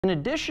In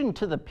addition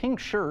to the pink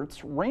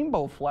shirts,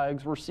 rainbow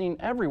flags were seen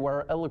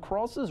everywhere at La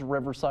Crosse's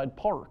Riverside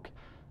Park.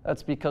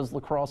 That's because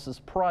La Crosse's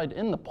Pride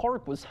in the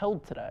Park was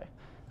held today.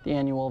 The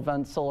annual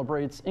event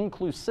celebrates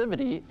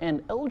inclusivity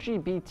and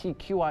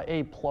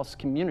LGBTQIA+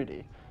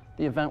 community.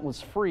 The event was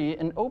free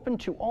and open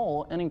to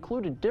all and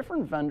included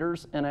different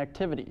vendors and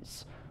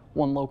activities.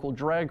 One local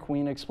drag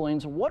queen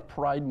explains what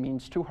Pride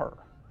means to her.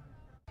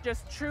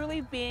 Just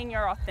truly being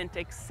your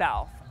authentic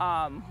self.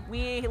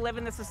 We live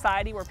in a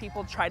society where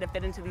people try to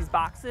fit into these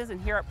boxes, and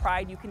here at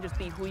Pride you can just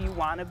be who you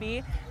want to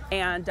be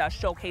and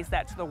showcase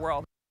that to the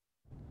world.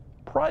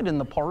 Pride in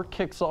the Park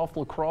kicks off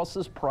La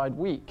Crosse's Pride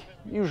Week.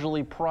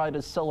 Usually Pride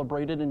is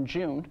celebrated in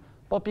June,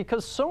 but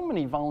because so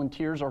many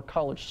volunteers are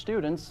college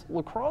students,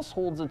 La Crosse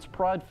holds its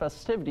Pride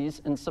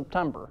festivities in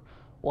September.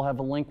 We'll have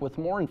a link with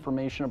more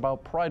information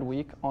about Pride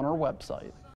Week on our website.